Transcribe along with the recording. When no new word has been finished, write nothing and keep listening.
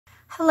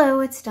Hello,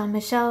 it's Dawn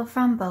Michelle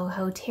from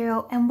Boho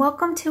Tarot, and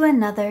welcome to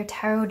another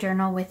tarot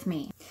journal with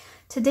me.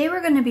 Today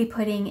we're going to be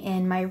putting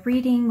in my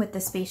reading with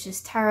the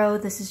Spacious Tarot.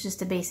 This is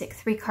just a basic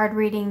 3-card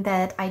reading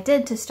that I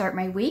did to start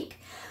my week,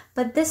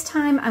 but this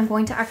time I'm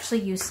going to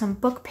actually use some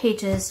book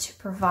pages to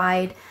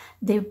provide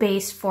the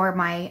base for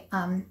my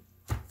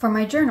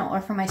journal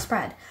or for my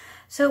spread.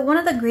 So one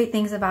of the great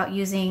things about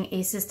using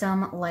a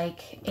system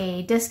like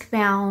a disc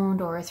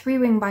bound or a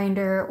 3-ring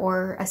binder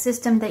or a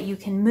system that you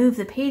can move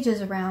the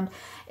pages around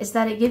is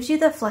that it gives you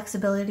the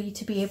flexibility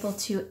to be able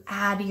to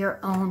add your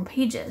own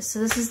pages. So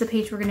this is the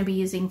page we're going to be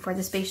using for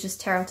the Spacious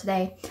Tarot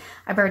today.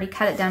 I've already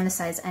cut it down to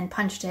size and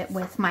punched it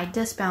with my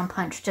disc bound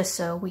punch just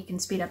so we can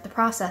speed up the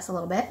process a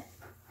little bit.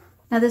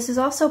 Now this is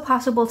also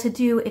possible to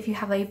do if you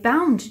have a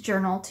bound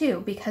journal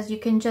too, because you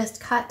can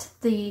just cut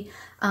the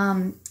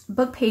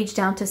book page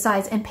down to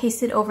size and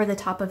paste it over the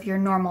top of your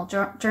normal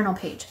journal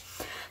page.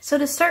 So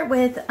to start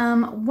with,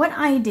 what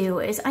I do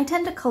is I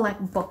tend to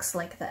collect books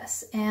like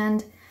this,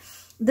 and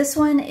this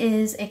one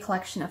is a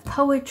collection of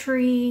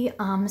poetry.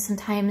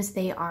 Sometimes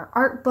they are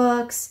art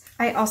books.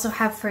 I also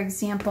have, for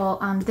example,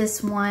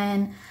 this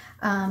one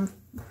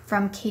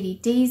from Katie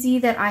Daisy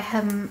that I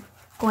am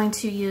going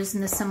to use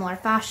in a similar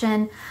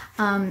fashion.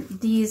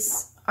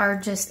 These are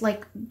just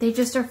like, they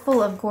just are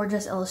full of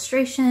gorgeous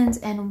illustrations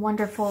and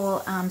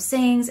wonderful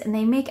sayings, and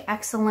they make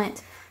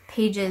excellent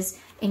pages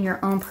in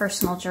your own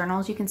personal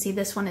journals. You can see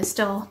this one is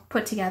still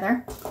put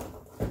together.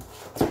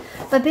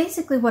 But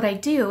basically what I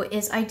do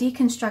is I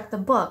deconstruct the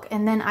book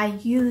and then I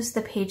use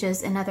the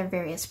pages in other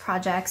various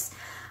projects,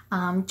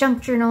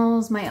 junk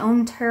journals, my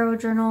own tarot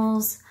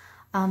journals,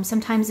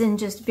 sometimes in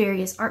just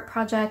various art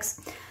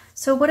projects.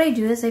 So what I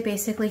do is I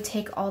basically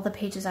take all the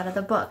pages out of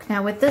the book.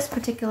 Now with this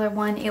particular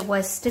one, it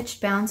was stitched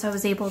bound, so I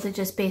was able to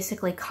just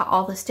basically cut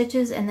all the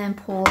stitches and then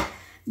pull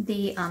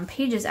the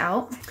pages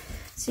out.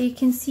 So you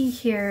can see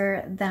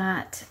here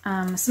that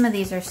some of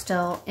these are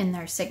still in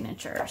their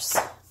signatures.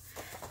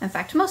 In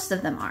fact, most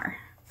of them are.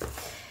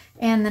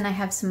 And then I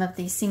have some of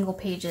these single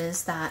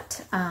pages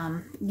that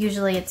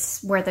usually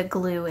it's where the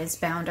glue is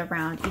bound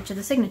around each of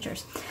the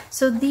signatures.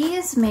 So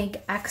these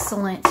make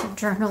excellent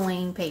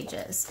journaling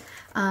pages.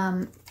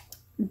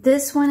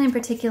 This one in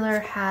particular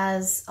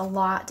has a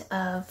lot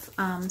of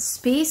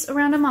space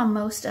around them on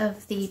most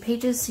of the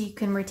pages, so you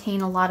can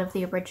retain a lot of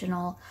the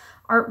original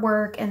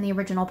artwork and the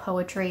original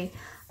poetry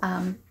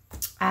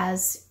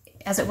as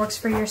it works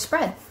for your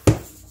spread.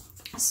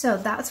 So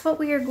that's what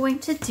we are going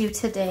to do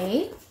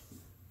today.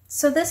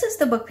 So this is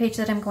the book page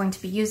that I'm going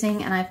to be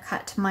using, and I've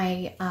cut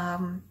my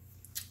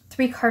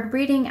 3-card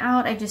reading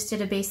out. I just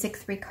did a basic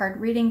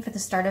 3-card reading for the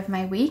start of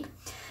my week.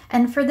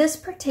 And for this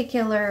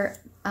particular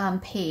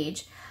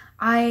page,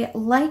 I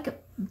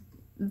like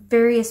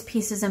various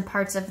pieces and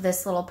parts of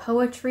this little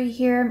poetry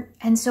here.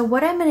 And so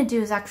what I'm going to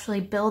do is actually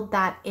build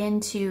that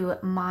into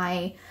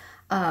my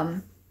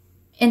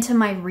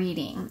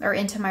reading or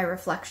into my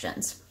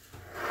reflections.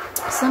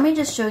 So let me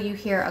just show you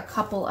here a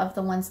couple of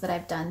the ones that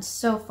I've done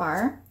so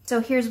far.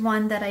 So here's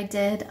one that I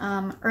did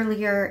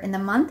earlier in the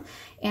month,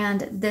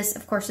 and this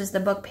of course is the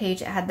book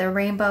page. It had the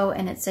rainbow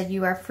and it said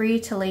you are free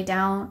to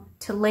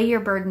lay your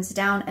burdens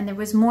down, and there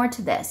was more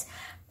to this.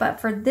 But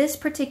for this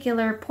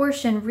particular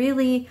portion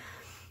really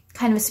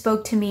kind of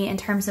spoke to me in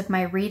terms of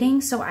my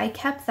reading. So I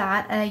kept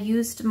that. I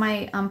used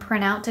my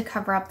printout to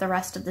cover up the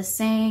rest of the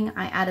saying.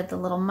 I added the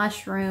little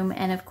mushroom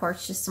and of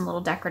course just some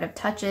little decorative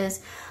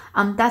touches.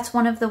 That's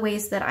one of the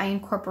ways that I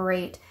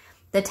incorporate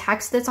the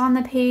text that's on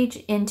the page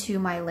into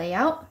my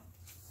layout.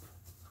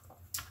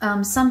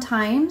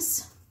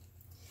 Sometimes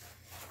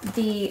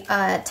the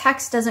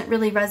text doesn't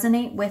really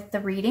resonate with the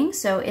reading.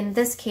 So in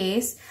this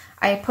case,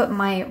 I put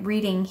my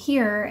reading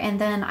here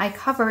and then I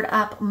covered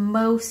up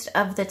most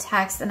of the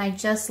text and I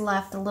just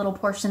left a little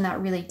portion that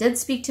really did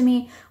speak to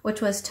me,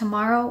 which was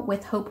tomorrow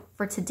with hope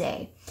for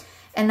today.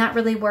 And that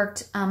really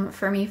worked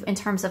for me in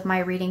terms of my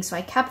reading. So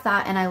I kept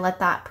that and I let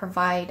that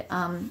provide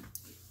kind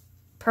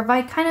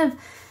of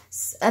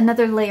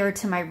another layer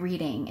to my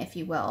reading, if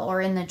you will, or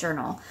in the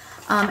journal.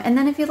 And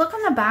then if you look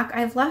on the back,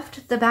 I've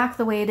left the back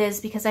the way it is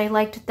because I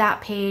liked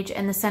that page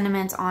and the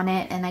sentiments on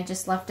it, and I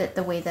just left it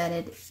the way that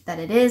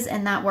it is,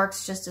 and that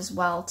works just as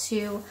well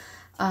too.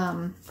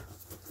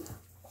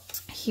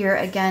 Here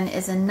again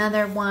is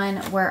another one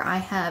where I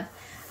have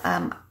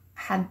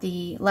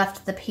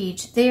left the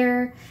page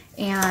there,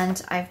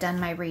 and I've done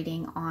my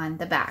reading on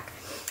the back.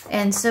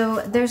 And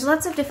so there's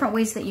lots of different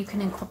ways that you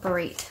can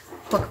incorporate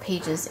book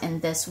pages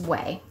in this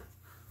way.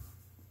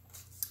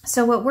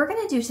 So what we're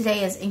going to do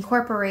today is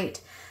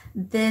incorporate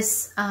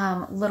this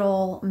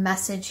little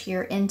message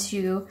here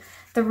into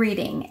the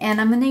reading.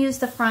 And I'm going to use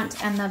the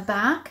front and the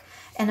back.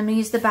 And I'm going to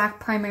use the back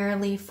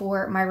primarily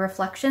for my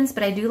reflections.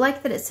 But I do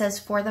like that it says,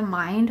 for the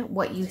mind,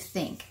 what you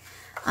think.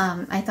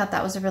 I thought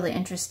that was a really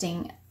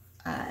interesting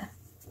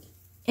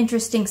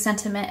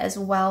sentiment as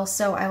well.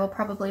 So I will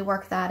probably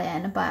work that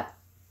in. But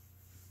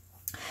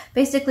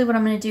basically what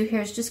I'm going to do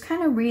here is just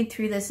kind of read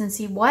through this and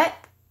see what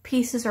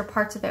pieces or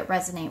parts of it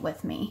resonate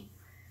with me.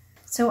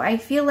 So I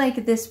feel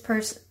like this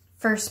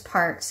first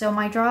part. So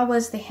my draw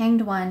was the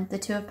Hanged One, the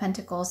Two of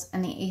Pentacles,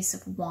 and the Ace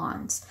of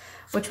Wands,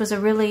 which was a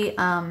really,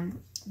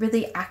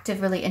 really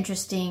active, really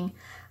interesting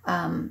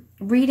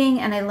reading.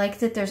 And I like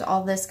that there's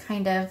all this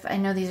kind of, I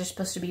know these are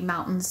supposed to be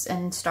mountains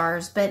and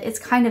stars, but it's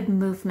kind of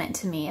movement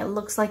to me. It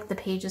looks like the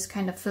page is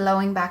kind of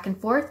flowing back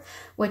and forth,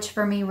 which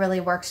for me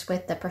really works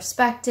with the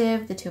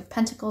perspective, the Two of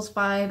Pentacles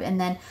vibe. And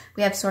then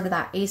we have sort of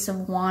that Ace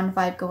of Wand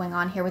vibe going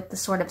on here with the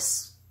sort of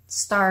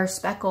star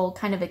speckle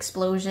kind of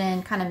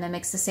explosion, kind of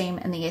mimics the same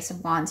in the Ace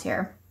of Wands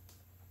here.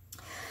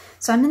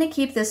 So I'm going to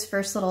keep this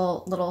first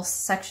little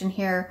section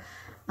here.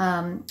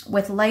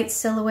 With light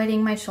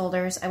silhouetting my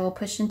shoulders, I will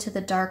push into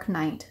the dark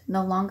night,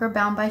 no longer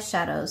bound by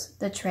shadows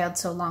that trailed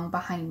so long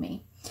behind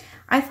me.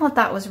 I thought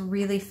that was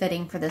really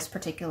fitting for this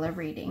particular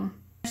reading.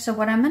 So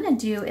what I'm going to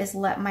do is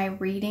let my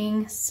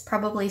reading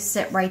probably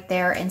sit right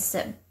there and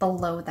sit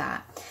below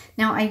that.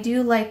 Now I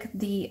do like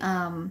the,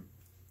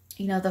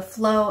 you know, the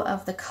flow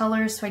of the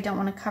colors, so I don't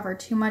want to cover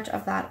too much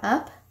of that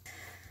up.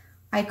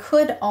 I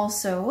could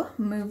also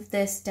move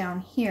this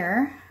down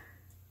here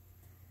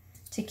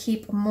to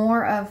keep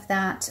more of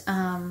that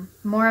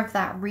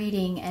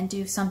reading and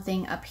do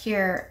something up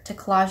here to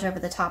collage over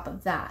the top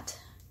of that.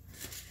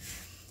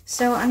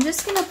 So I'm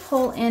just gonna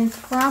pull in,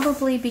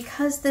 probably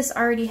because this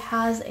already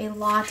has a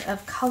lot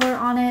of color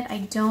on it, I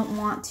don't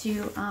want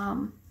to,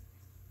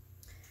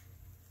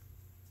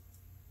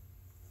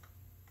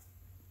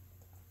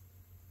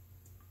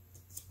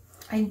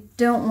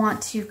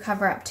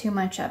 cover up too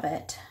much of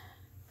it.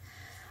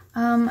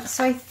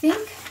 So I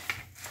think,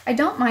 I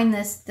don't mind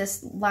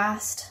this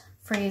last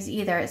phrase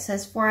either. It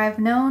says, for I've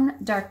known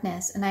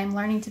darkness and I'm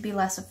learning to be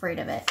less afraid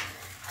of it.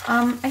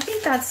 I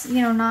think that's,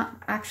 you know, not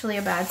actually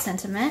a bad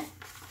sentiment.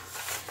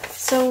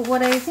 So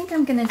what I think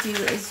I'm going to do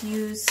is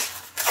use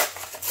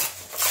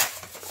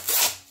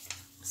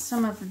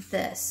some of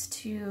this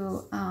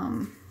to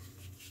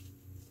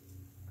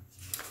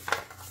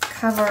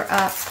cover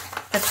up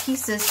the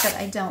pieces that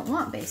I don't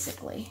want,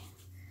 basically.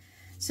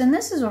 So and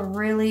this is a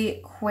really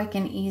quick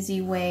and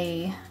easy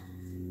way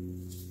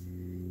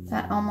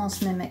that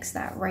almost mimics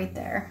that right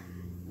there.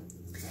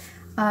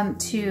 I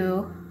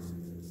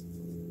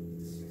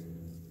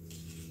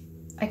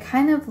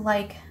kind of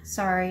like,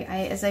 sorry,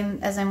 as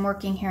I'm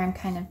working here, I'm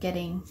kind of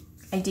getting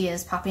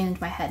ideas popping into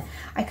my head.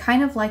 I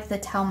kind of like the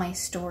tell my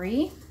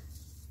story.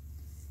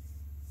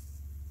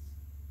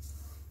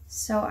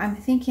 So I'm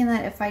thinking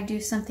that if I do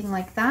something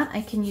like that,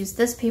 I can use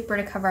this paper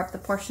to cover up the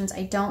portions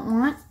I don't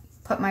want,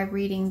 put my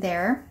reading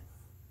there.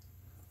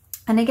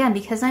 And again,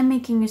 because I'm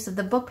making use of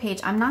the book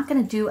page, I'm not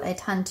going to do a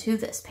ton to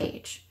this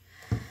page.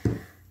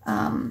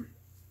 I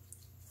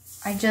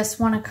just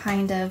want to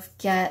kind of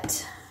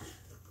get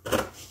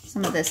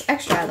some of this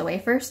extra out of the way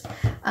first.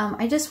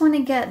 I just want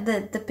to get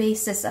the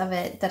basis of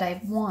it that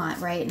I want,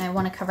 right? And I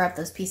want to cover up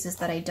those pieces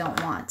that I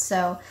don't want.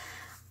 So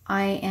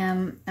I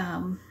am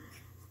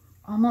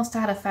almost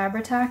out of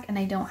Fabri-Tac and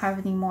I don't have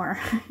any more.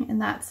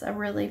 And that's a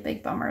really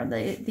big bummer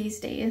these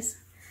days.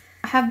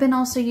 I have been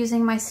also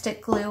using my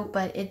stick glue,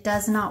 but it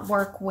does not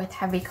work with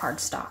heavy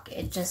cardstock.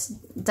 It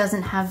just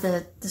doesn't have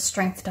the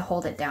strength to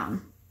hold it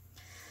down,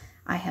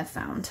 I have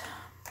found.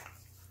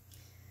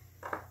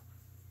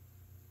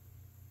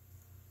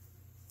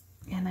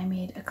 And I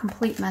made a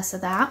complete mess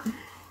of that.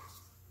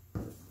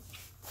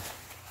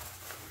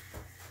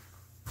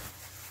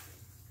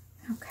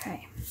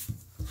 Okay.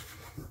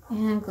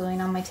 And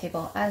gluing on my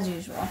table as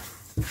usual.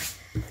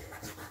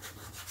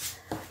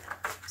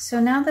 So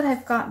now that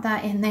I've got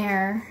that in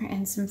there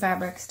and some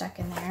fabric stuck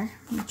in there,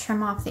 I'm going to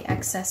trim off the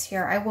excess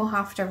here. I will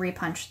have to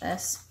repunch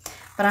this,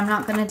 but I'm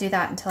not going to do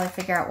that until I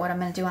figure out what I'm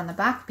going to do on the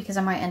back, because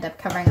I might end up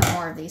covering up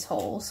more of these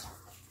holes.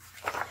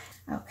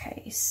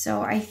 Okay,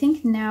 so I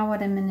think now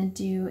what I'm going to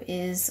do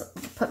is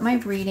put my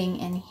reading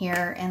in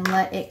here and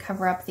let it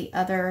cover up the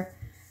other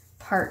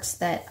parts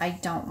that I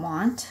don't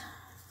want.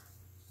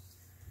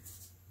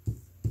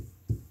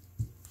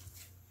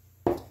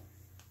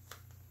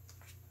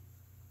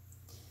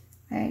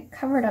 I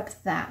covered up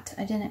that.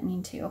 I didn't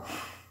mean to.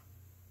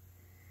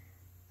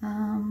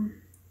 I'm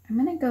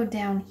going to go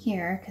down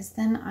here because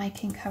then I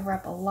can cover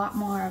up a lot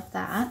more of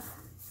that.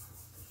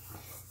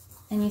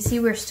 And you see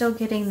we're still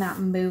getting that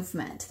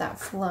movement, that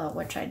flow,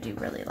 which I do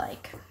really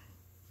like.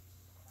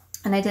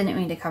 And I didn't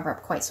mean to cover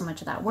up quite so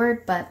much of that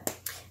word, but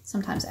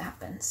sometimes it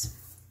happens.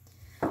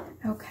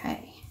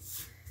 Okay.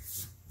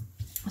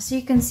 So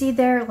you can see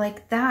there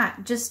like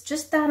that,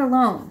 just that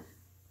alone.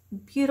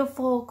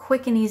 Beautiful,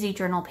 quick and easy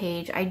journal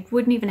page. I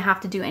wouldn't even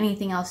have to do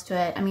anything else to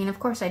it. I mean, of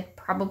course, I'd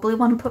probably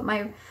want to put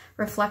my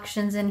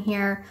reflections in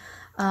here.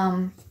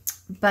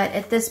 But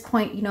at this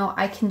point, you know,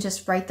 I can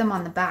just write them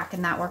on the back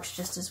and that works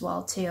just as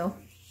well too.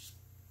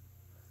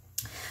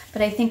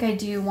 But I think I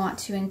do want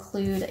to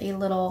include a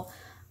little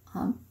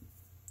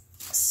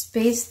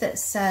space that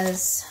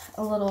says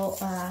a little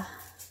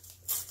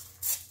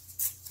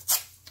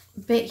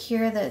bit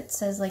here that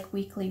says like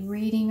weekly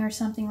reading or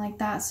something like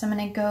that. So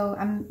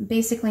I'm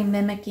basically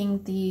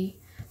mimicking the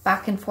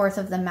back and forth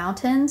of the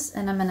mountains,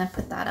 and I'm going to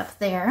put that up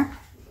there.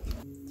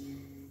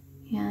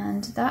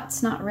 And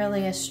that's not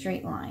really a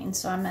straight line,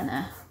 so I'm going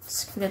to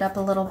scoot it up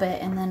a little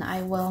bit, and then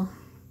I will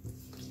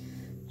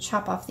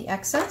chop off the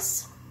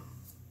excess.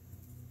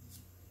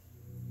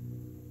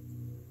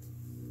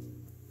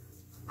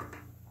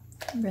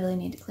 I really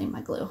need to clean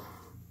my glue.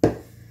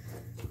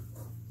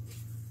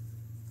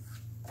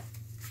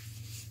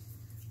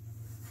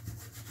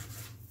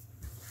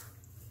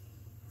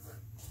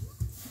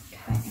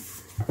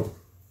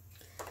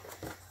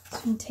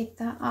 And take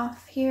that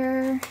off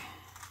here.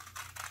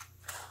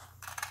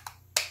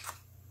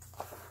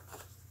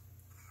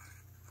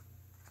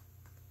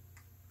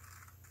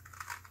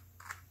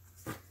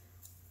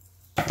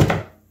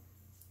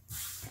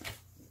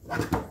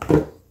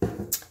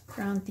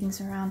 Round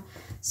things around.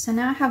 So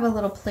now I have a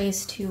little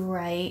place to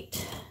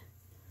write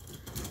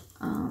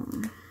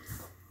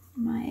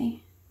my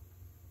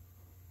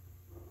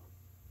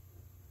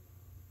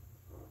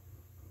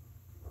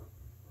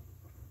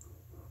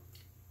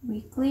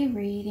weekly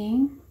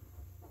reading.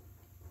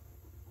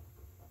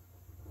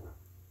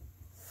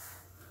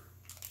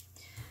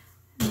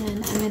 And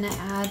then I'm going to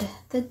add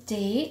the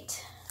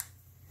date,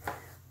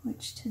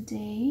 which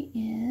today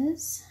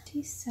is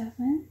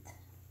 27th,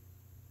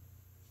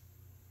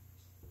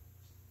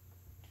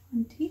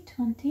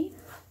 2020.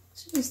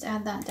 So just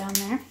add that down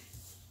there.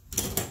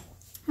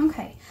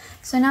 Okay,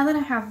 so now that I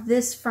have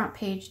this front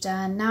page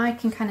done, now I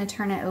can kind of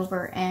turn it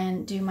over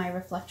and do my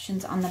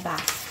reflections on the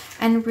back.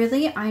 And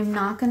really, I'm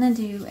not gonna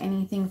do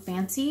anything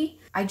fancy.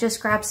 I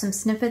just grabbed some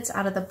snippets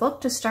out of the book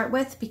to start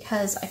with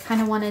because I kind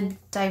of want to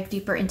dive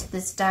deeper into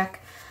this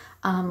deck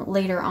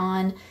later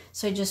on.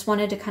 So I just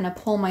wanted to kind of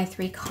pull my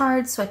 3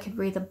 cards so I could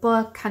read the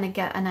book, kind of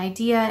get an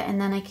idea, and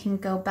then I can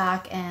go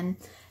back and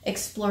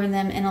explore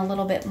them in a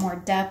little bit more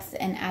depth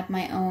and add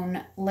my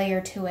own layer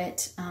to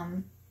it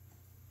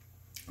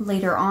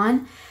later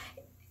on.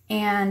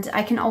 And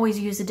I can always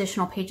use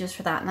additional pages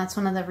for that. And that's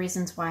one of the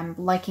reasons why I'm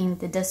liking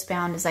the disc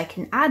bound, is I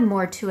can add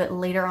more to it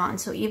later on.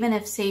 So even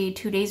if, say,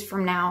 2 days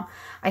from now,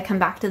 I come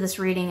back to this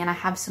reading and I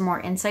have some more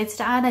insights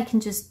to add, I can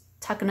just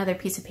tuck another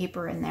piece of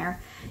paper in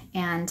there.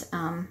 And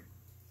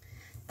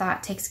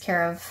that takes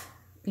care of,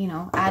 you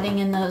know, adding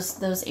in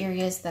those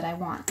areas that I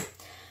want.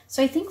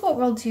 So I think what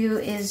we'll do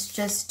is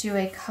just do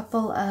a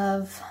couple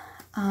of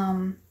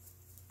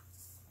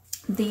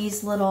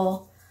these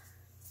little,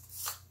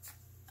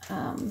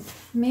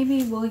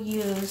 maybe we'll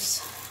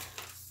use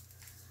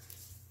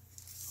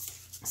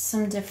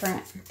some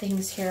different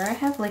things here. I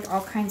have like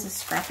all kinds of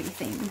scrappy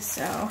things,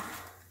 so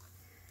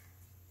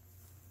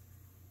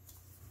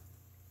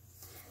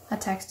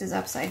that text is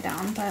upside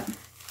down, but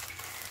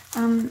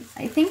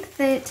I think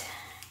that,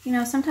 you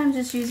know, sometimes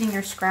just using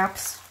your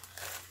scraps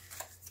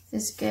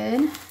is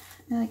good.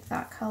 I like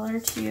that color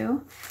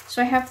too.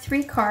 So I have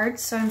 3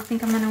 cards, so I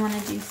think I'm going to want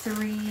to do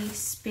 3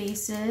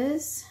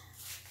 spaces.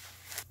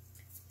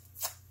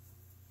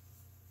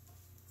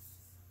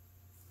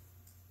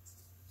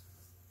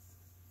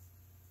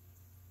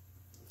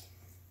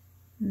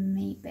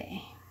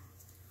 Maybe.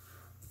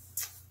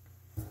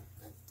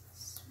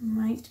 This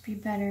might be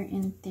better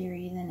in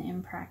theory than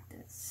in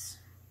practice.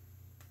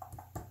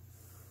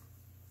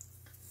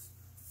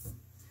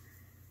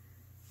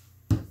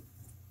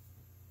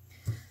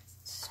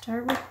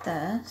 Start with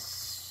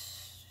this.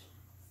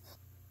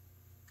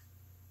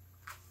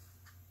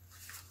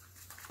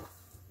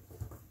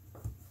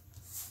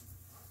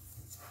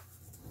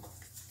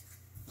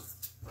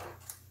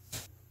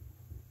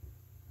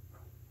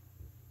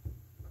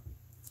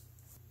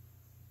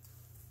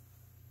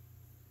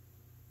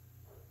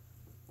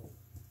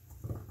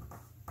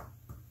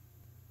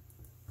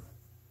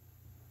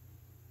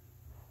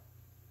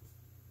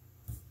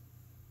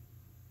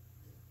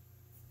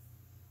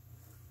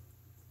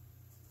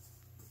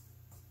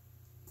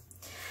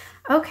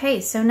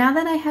 Okay, so now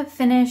that I have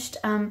finished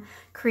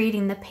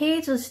creating the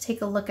page, let's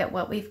take a look at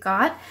what we've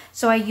got.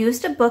 So I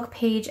used a book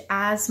page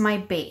as my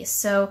base.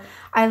 So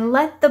I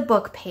let the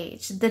book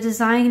page, the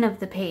design of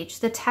the page,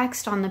 the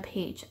text on the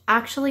page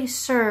actually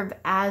serve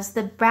as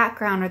the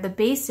background or the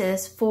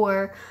basis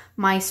for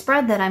my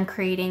spread that I'm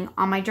creating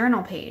on my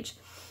journal page.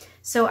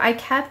 So I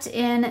kept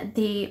in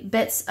the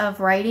bits of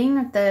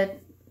writing,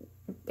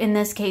 in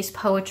this case,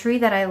 poetry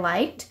that I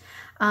liked.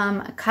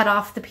 Cut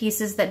off the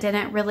pieces that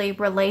didn't really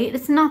relate.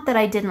 It's not that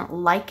I didn't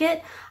like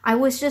it. I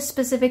was just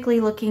specifically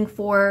looking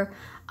for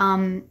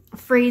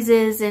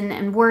phrases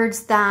and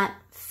words that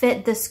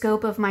fit the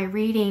scope of my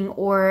reading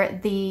or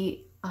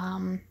the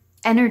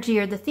energy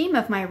or the theme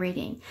of my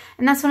reading.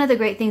 And that's one of the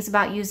great things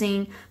about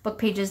using book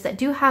pages that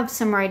do have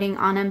some writing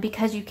on them,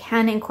 because you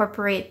can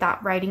incorporate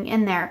that writing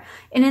in there.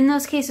 And in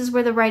those cases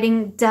where the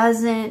writing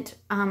doesn't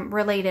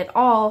relate at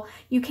all,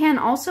 you can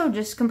also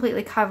just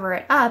completely cover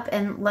it up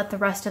and let the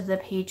rest of the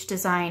page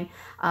design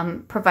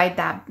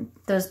provide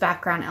those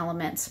background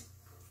elements.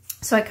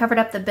 So I covered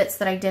up the bits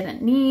that I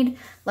didn't need,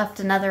 left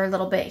another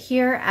little bit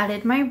here,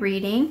 added my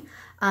reading,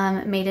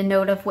 made a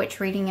note of which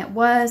reading it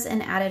was,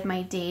 and added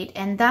my date.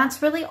 And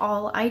that's really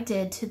all I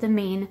did to the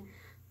main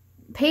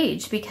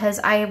page because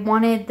I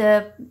wanted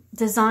the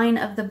design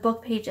of the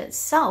book page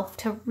itself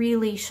to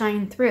really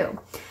shine through.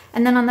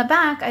 And then on the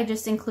back, I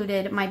just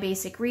included my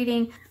basic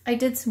reading. I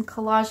did some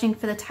collaging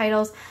for the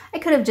titles. I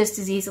could have just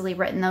as easily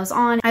written those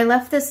on. I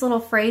left this little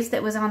phrase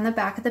that was on the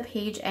back of the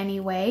page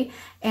anyway,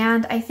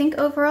 and I think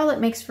overall it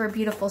makes for a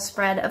beautiful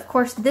spread. Of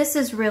course, this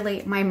is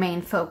really my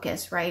main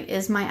focus, right,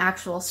 is my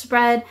actual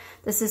spread.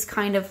 This is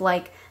kind of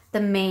like the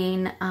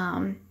main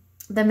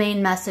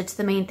message,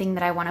 the main thing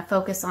that I want to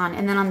focus on.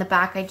 And then on the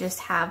back, I just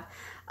have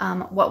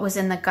what was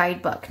in the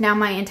guidebook. Now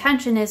my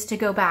intention is to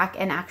go back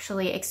and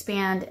actually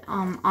expand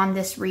on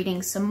this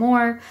reading some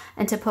more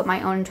and to put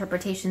my own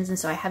interpretations. And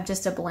so I have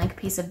just a blank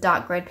piece of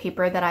dot grid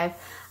paper that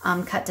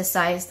I've cut to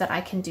size that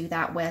I can do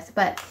that with.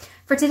 But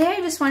for today,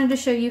 I just wanted to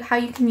show you how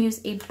you can use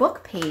a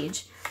book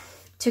page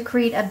to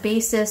create a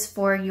basis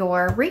for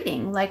your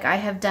reading like I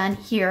have done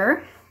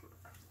here.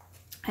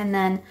 And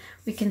then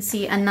we can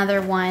see another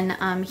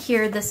one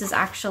here. This is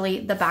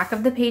actually the back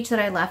of the page that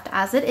I left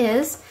as it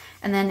is.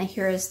 And then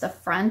here is the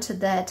front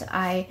that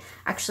I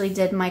actually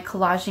did my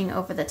collaging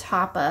over the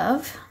top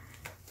of.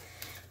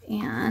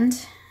 And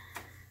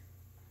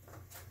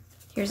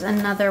here's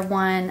another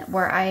one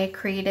where I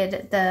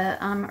created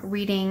the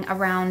reading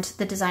around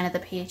the design of the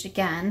page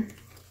again.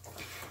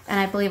 And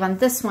I believe on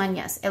this one,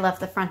 yes, I left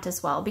the front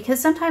as well, because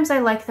sometimes I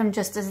like them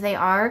just as they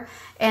are.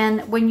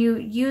 And when you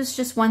use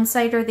just one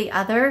side or the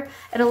other,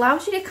 it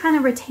allows you to kind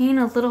of retain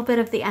a little bit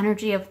of the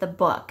energy of the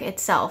book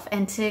itself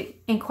and to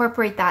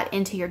incorporate that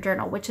into your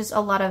journal, which is a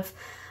lot of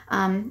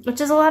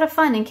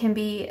fun and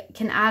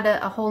can add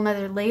a whole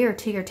nother layer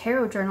to your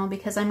tarot journal,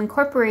 because I'm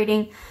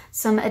incorporating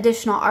some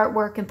additional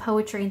artwork and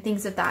poetry and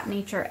things of that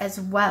nature, as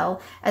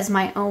well as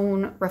my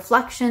own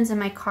reflections and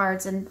my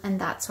cards and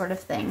that sort of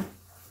thing.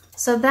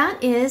 So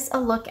that is a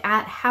look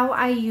at how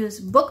I use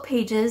book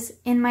pages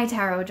in my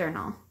tarot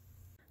journal.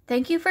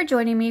 Thank you for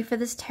joining me for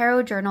this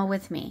tarot journal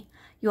with me.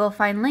 You will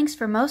find links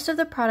for most of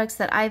the products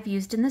that I've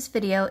used in this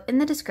video in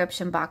the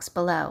description box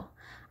below.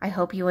 I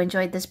hope you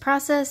enjoyed this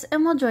process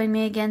and will join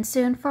me again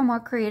soon for more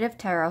creative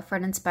tarot for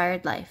an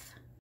inspired life.